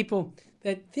encourage people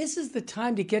that this is the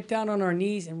time to get down on our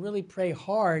knees and really pray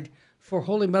hard for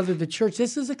Holy Mother of the Church.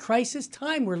 This is a crisis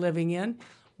time we're living in,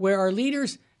 where our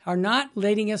leaders are not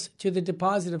leading us to the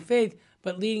deposit of faith,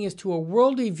 but leading us to a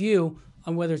worldly view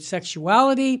on whether it's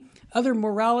sexuality, other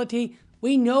morality.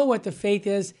 We know what the faith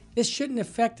is. This shouldn't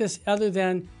affect us other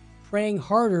than praying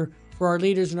harder for our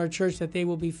leaders in our church that they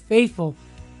will be faithful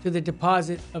to the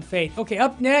deposit of faith. Okay,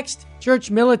 up next, Church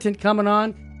Militant coming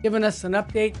on, giving us an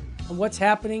update on what's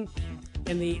happening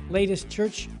in the latest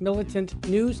Church Militant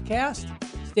newscast.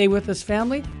 Stay with us,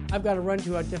 family. I've got to run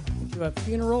to a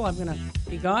funeral. I'm going to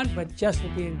be gone, but Jess will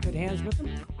be in good hands with him.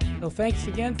 So thanks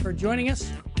again for joining us.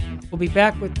 We'll be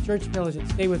back with Church Militant.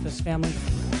 Stay with us, family.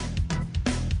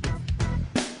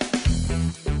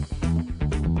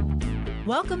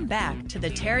 Welcome back to the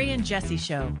Terry and Jesse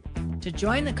Show. To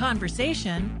join the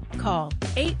conversation, call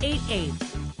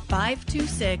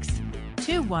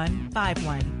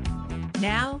 888-526-2151.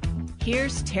 Now,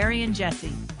 here's Terry and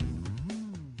Jesse.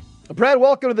 Brad,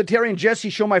 welcome to the Terry and Jesse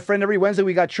Show, my friend. Every Wednesday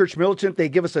we got Church Militant. They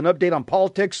give us an update on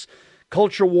politics,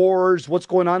 culture wars, what's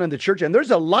going on in the church. And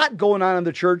there's a lot going on in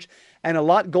the church and a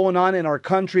lot going on in our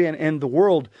country and the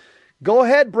world. Go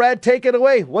ahead, Brad, take it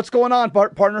away. What's going on,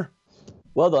 partner?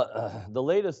 Well, the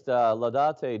latest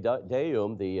Laudate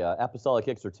Deum, the apostolic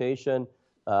exhortation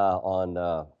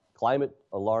on climate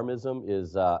alarmism,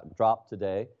 is dropped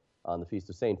today on the Feast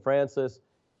of St. Francis,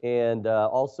 and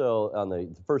also on the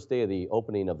first day of the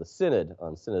opening of the Synod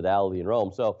on synodality in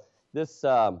Rome. So this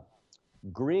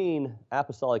green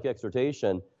apostolic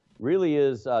exhortation really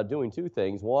is doing two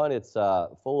things. One, it's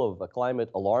full of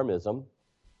climate alarmism,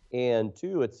 and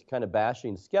two, it's kind of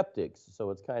bashing skeptics.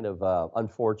 So it's kind of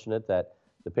unfortunate that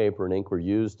the paper and ink were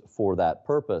used for that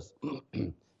purpose.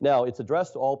 Now, it's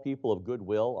addressed to all people of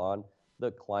goodwill on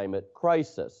the climate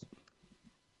crisis.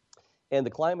 And the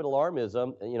climate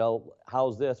alarmism,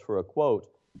 how's this for a quote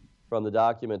from the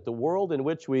document? The world in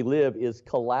which we live is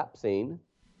collapsing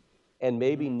and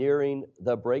maybe nearing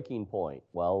the breaking point.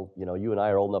 Well, you and I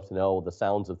are old enough to know the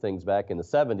sounds of things back in the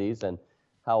 70s and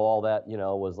how all that,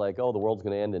 was like, oh, the world's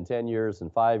going to end in 10 years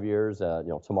and 5 years,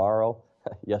 tomorrow,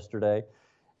 yesterday.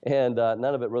 And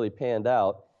none of it really panned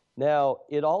out. Now,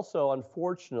 it also,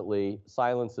 unfortunately,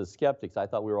 silences skeptics. I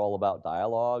thought we were all about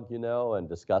dialogue, and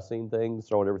discussing things,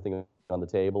 throwing everything on the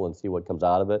table and see what comes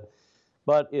out of it.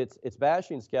 But it's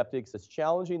bashing skeptics. It's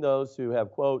challenging those who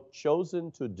have, quote, chosen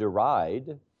to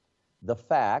deride the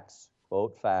facts,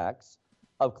 quote, facts,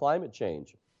 of climate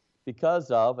change because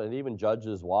of, and it even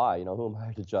judges why. Who am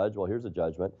I to judge? Well, here's a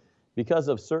judgment. Because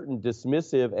of certain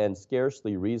dismissive and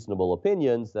scarcely reasonable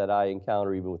opinions that I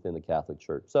encounter even within the Catholic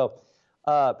Church. So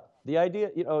the idea,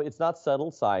 it's not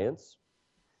settled science.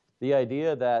 The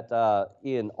idea that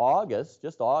in August,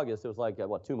 just August, it was like,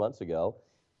 2 months ago,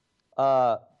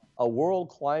 a World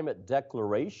Climate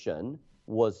Declaration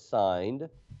was signed,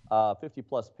 a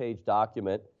 50-plus page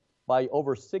document by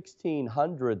over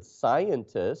 1,600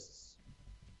 scientists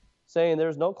saying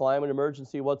there's no climate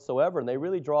emergency whatsoever. And they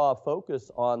really draw a focus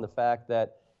on the fact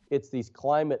that it's these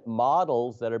climate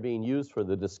models that are being used for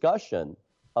the discussion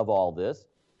of all this.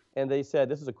 And they said,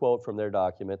 this is a quote from their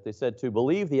document, they said, to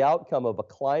believe the outcome of a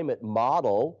climate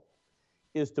model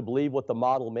is to believe what the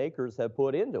model makers have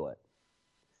put into it.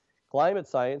 Climate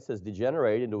science has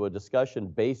degenerated into a discussion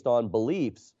based on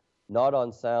beliefs, not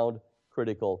on sound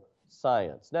critical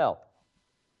science. Now,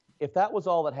 if that was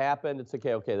all that happened, it's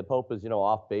okay, the Pope is,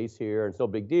 off base here, and it's no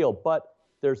big deal, but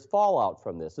there's fallout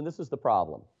from this, and this is the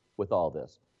problem with all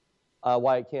this.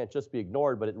 Why it can't just be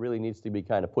ignored, but it really needs to be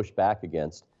kind of pushed back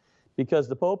against, because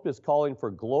the Pope is calling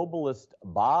for globalist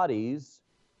bodies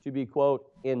to be,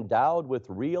 quote, endowed with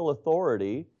real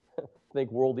authority,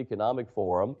 think World Economic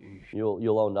Forum,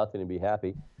 you'll own nothing and be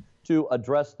happy, to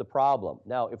address the problem.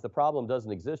 Now, if the problem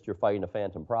doesn't exist, you're fighting a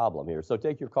phantom problem here. So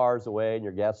take your cars away and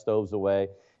your gas stoves away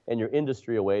and your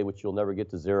industry away, which you'll never get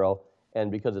to zero,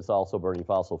 and because it's also burning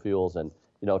fossil fuels. And,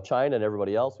 China and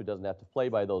everybody else who doesn't have to play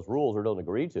by those rules or don't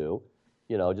agree to,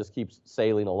 just keeps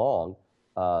sailing along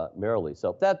merrily.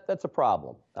 So that's a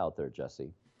problem out there, Jesse.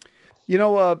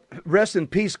 Rest in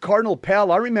peace, Cardinal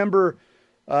Pell. I remember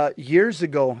years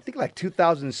ago, I think like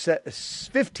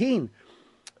 2015,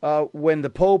 when the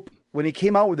Pope, when he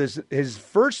came out with his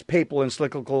first papal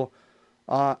encyclical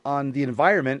on the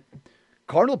environment,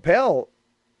 Cardinal Pell,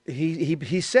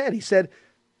 he said,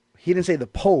 he didn't say the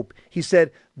Pope, he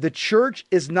said the Church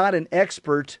is not an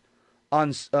expert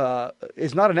on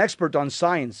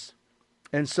science,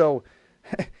 and so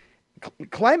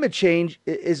climate change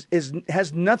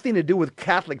has nothing to do with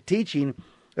Catholic teaching.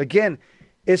 Again,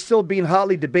 it's still being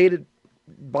hotly debated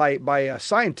by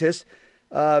scientists,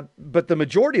 but the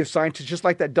majority of scientists, just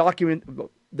like that document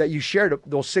that you shared,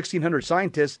 those 1,600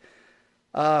 scientists,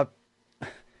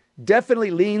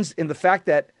 definitely leans in the fact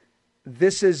that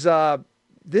this is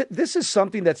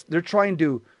something that they're trying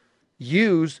to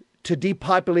use to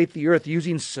depopulate the earth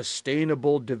using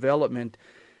sustainable development.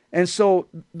 And so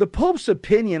the Pope's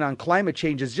opinion on climate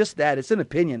change is just that. It's an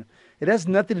opinion. It has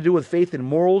nothing to do with faith and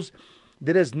morals.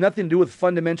 That has nothing to do with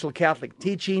fundamental Catholic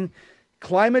teaching.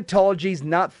 Climatology is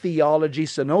not theology,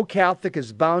 so no Catholic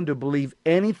is bound to believe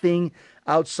anything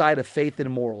outside of faith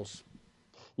and morals.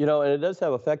 And it does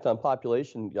have effect on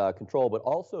population control, but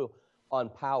also on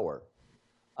power.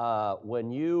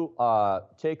 When you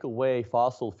take away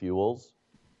fossil fuels,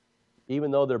 even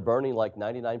though they're burning like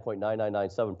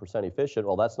 99.9997% efficient,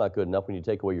 well, that's not good enough when you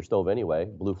take away your stove anyway,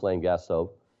 blue flame gas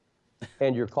stove,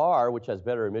 and your car, which has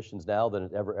better emissions now than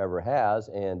it ever has.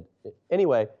 And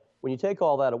anyway, when you take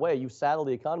all that away, you saddle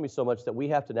the economy so much that we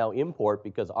have to now import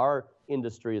because our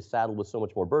industry is saddled with so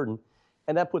much more burden.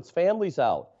 And that puts families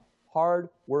out,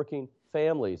 hard-working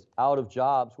families out of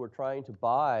jobs who are trying to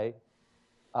buy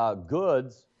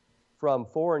goods from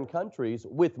foreign countries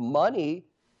with money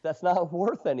that's not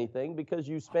worth anything because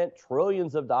you spent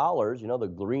trillions of dollars, the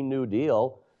Green New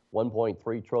Deal,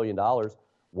 $1.3 trillion,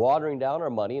 watering down our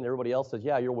money, and everybody else says,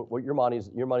 yeah, your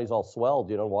money's all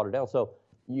swelled, watered down, so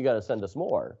you got to send us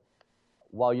more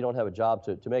while you don't have a job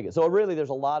to make it. So really there's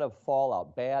a lot of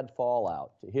fallout, bad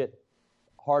fallout to hit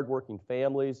hardworking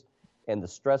families and the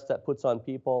stress that puts on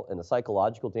people and the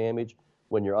psychological damage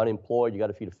when you're unemployed, you got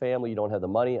to feed a family, you don't have the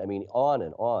money, on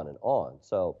and on and on.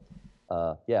 So,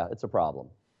 yeah, it's a problem.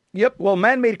 Yep. Well,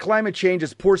 man-made climate change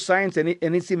is poor science, and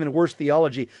it's even worse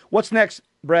theology. What's next,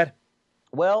 Brad?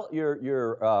 Well,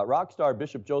 your rock star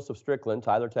Bishop Joseph Strickland,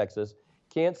 Tyler, Texas,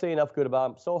 can't say enough good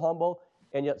about him. So humble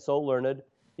and yet so learned.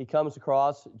 He comes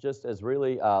across just as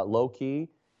really low-key,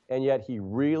 and yet he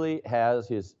really has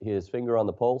his finger on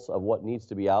the pulse of what needs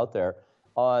to be out there.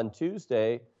 On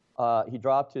Tuesday, he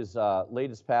dropped his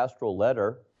latest pastoral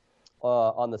letter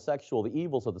on the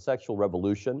evils of the sexual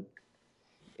revolution.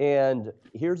 And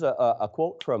here's a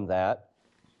quote from that.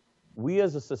 We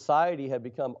as a society have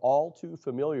become all too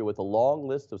familiar with a long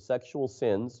list of sexual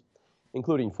sins,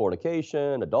 including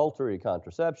fornication, adultery,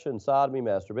 contraception, sodomy,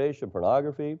 masturbation,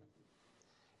 pornography,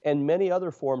 and many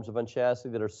other forms of unchastity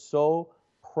that are so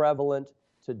prevalent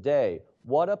today.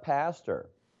 What a pastor,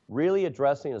 really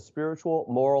addressing a spiritual,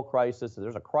 moral crisis.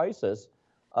 There's a crisis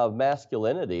of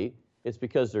masculinity. It's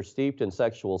because they're steeped in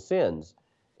sexual sins.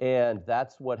 And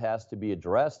that's what has to be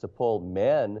addressed to pull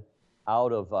men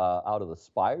out of the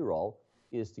spiral,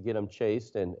 is to get them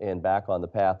chaste and back on the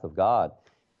path of God.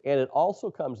 And it also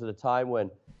comes at a time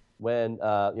when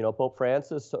Pope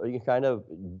Francis kind of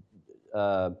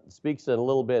speaks in a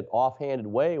little bit offhanded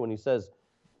way when he says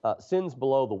sins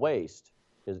below the waist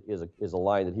is a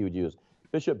line that he would use.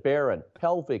 Bishop Barron,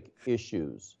 pelvic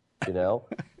issues,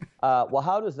 Well,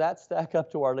 how does that stack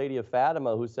up to Our Lady of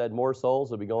Fatima, who said more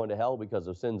souls will be going to hell because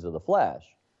of sins of the flesh?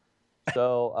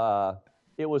 So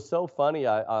it was so funny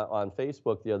on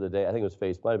Facebook the other day. I think it was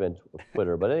Facebook, might have been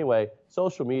Twitter. But anyway,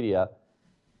 social media.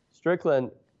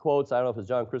 Strickland quotes, I don't know if it's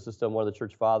John Chrysostom, one of the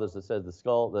church fathers, that says the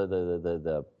skull,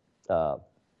 the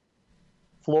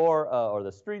floor or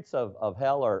the streets of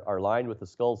hell are lined with the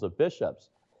skulls of bishops.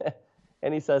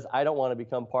 And he says, I don't want to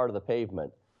become part of the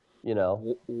pavement. You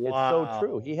know, Wow. It's so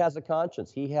true. He has a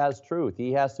conscience. He has truth.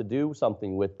 He has to do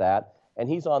something with that. And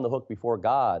he's on the hook before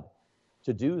God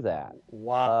to do that.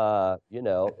 Wow. You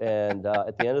know, and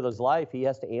at the end of his life, he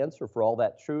has to answer for all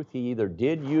that truth he either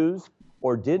did use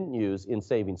or didn't use in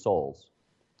saving souls.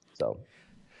 So,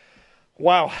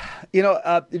 Wow. You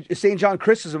know, St. John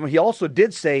Chrysostom, he also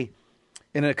did say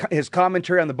in his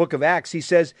commentary on the book of Acts, he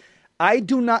says, I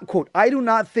do not, quote, I do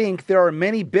not think there are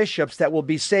many bishops that will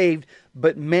be saved,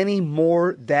 but many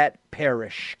more that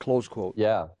perish, close quote.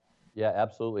 yeah,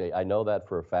 absolutely. I know that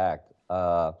for a fact.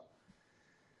 Wow.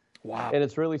 And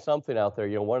it's really something out there.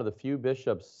 You know, one of the few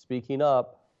bishops speaking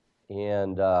up,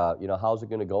 and, you know, how's it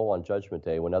going to go on Judgment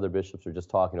Day when other bishops are just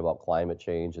talking about climate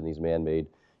change and these man-made,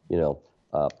 you know,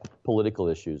 political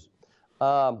issues.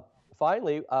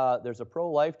 Finally, there's a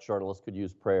pro-life journalist could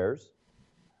use prayers.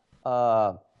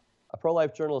 A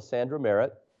pro-life journalist, Sandra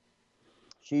Merritt,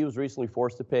 she was recently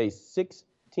forced to pay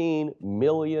 $16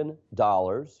 million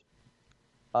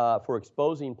for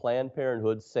exposing Planned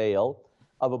Parenthood's sale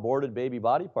of aborted baby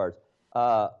body parts.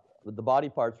 The body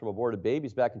parts from aborted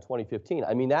babies back in 2015.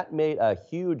 I mean, that made a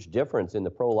huge difference in the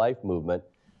pro-life movement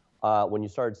when you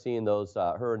started seeing those,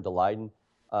 her and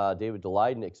David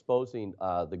Daleiden exposing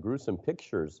the gruesome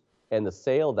pictures and the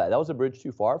sale of that. That was a bridge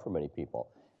too far for many people.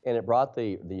 And it brought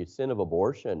the sin of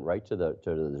abortion right to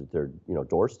their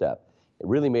doorstep. It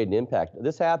really made an impact.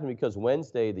 This happened because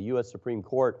Wednesday, the U.S. Supreme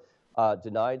Court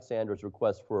denied Sandra's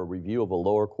request for a review of a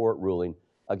lower court ruling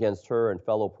against her and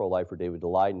fellow pro-lifer David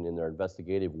Daleiden in their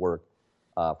investigative work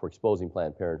for exposing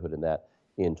Planned Parenthood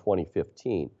in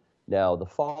 2015. Now, the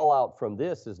fallout from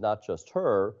this is not just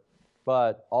her,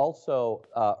 but also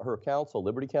her counsel,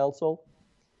 Liberty Counsel,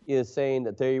 is saying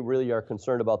that they really are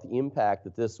concerned about the impact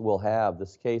that this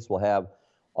case will have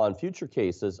on future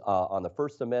cases on the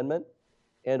First Amendment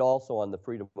and also on the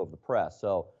freedom of the press.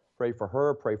 So pray for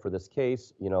her, pray for this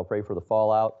case, pray for the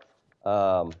fallout.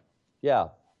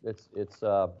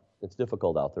 It's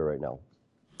difficult out there right now.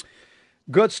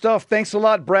 Good stuff. Thanks a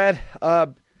lot, Brad.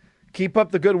 Keep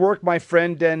up the good work, my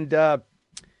friend, and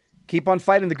keep on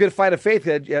fighting the good fight of faith.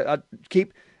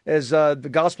 Keep, as the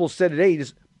gospel said today,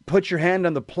 just put your hand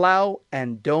on the plow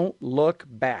and don't look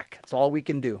back. That's all we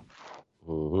can do.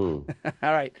 Mm-hmm.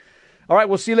 All right.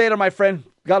 We'll see you later, my friend.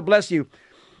 God bless you.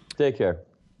 Take care.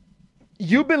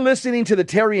 You've been listening to the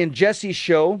Terry and Jesse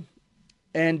Show.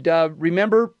 And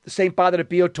remember, St. Padre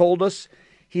Pio told us,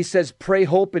 he says, pray,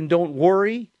 hope, and don't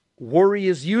worry. Worry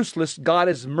is useless. God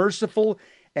is merciful,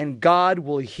 and God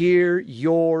will hear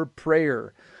your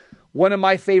prayer. One of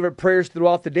my favorite prayers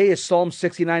throughout the day is Psalm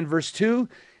 69, verse 2.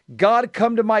 God,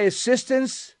 come to my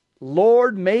assistance.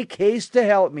 Lord, make haste to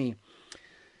help me.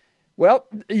 Well,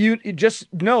 you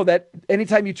just know that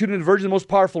anytime you tune into Virgin Most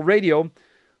Powerful Radio,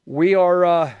 we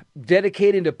are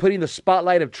dedicated to putting the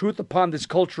spotlight of truth upon this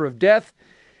culture of death.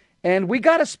 And we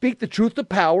got to speak the truth to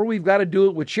power. We've got to do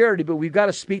it with charity, but we've got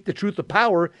to speak the truth of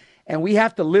power, and we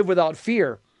have to live without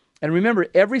fear. And remember,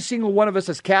 every single one of us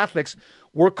as Catholics,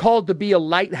 we're called to be a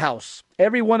lighthouse.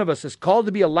 Every one of us is called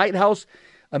to be a lighthouse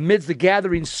amidst the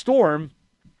gathering storm.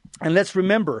 And let's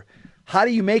remember, how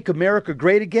do you make America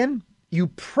great again? You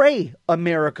pray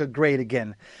America great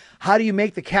again. How do you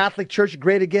make the Catholic Church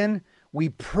great again? We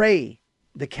pray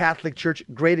the Catholic Church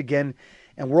great again.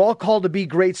 And we're all called to be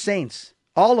great saints.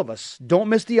 All of us. Don't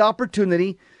miss the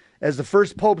opportunity. As the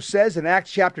first Pope says in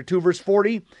Acts chapter 2, verse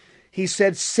 40, he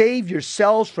said, save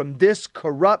yourselves from this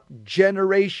corrupt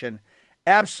generation.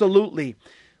 Absolutely.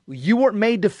 You weren't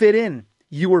made to fit in.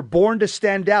 You were born to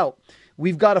stand out.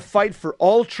 We've got to fight for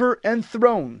altar and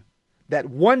throne, that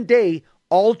one day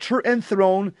altar and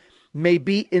throne may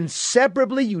be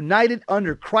inseparably united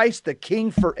under Christ the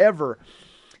King forever.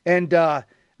 And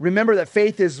remember that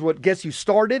faith is what gets you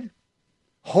started.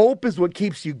 Hope is what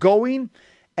keeps you going.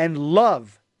 And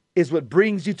love is what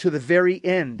brings you to the very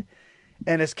end.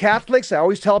 And as Catholics, I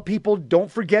always tell people,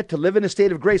 don't forget to live in a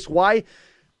state of grace. Why?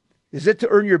 Is it to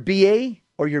earn your BA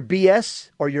or your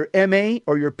BS or your MA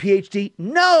or your PhD?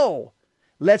 No!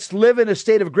 Let's live in a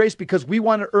state of grace because we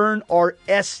want to earn our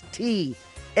ST.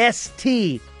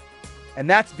 ST. And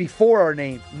that's before our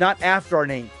name, not after our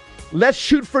name. Let's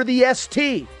shoot for the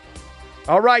ST.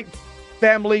 All right,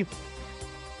 family.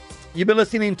 You've been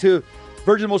listening to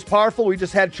Virgin Most Powerful. We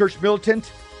just had Church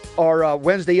Militant, our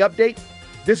Wednesday update.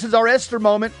 This is our Esther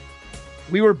moment.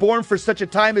 We were born for such a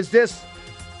time as this.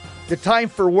 The time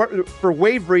for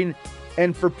wavering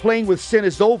and for playing with sin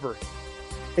is over.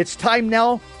 It's time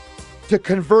now to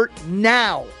convert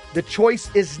now. The choice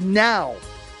is now.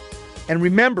 And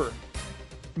remember,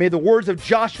 may the words of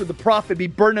Joshua the prophet be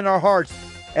burned in our hearts.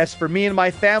 As for me and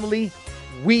my family,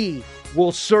 we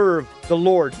will serve the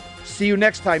Lord. See you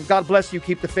next time. God bless you.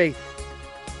 Keep the faith.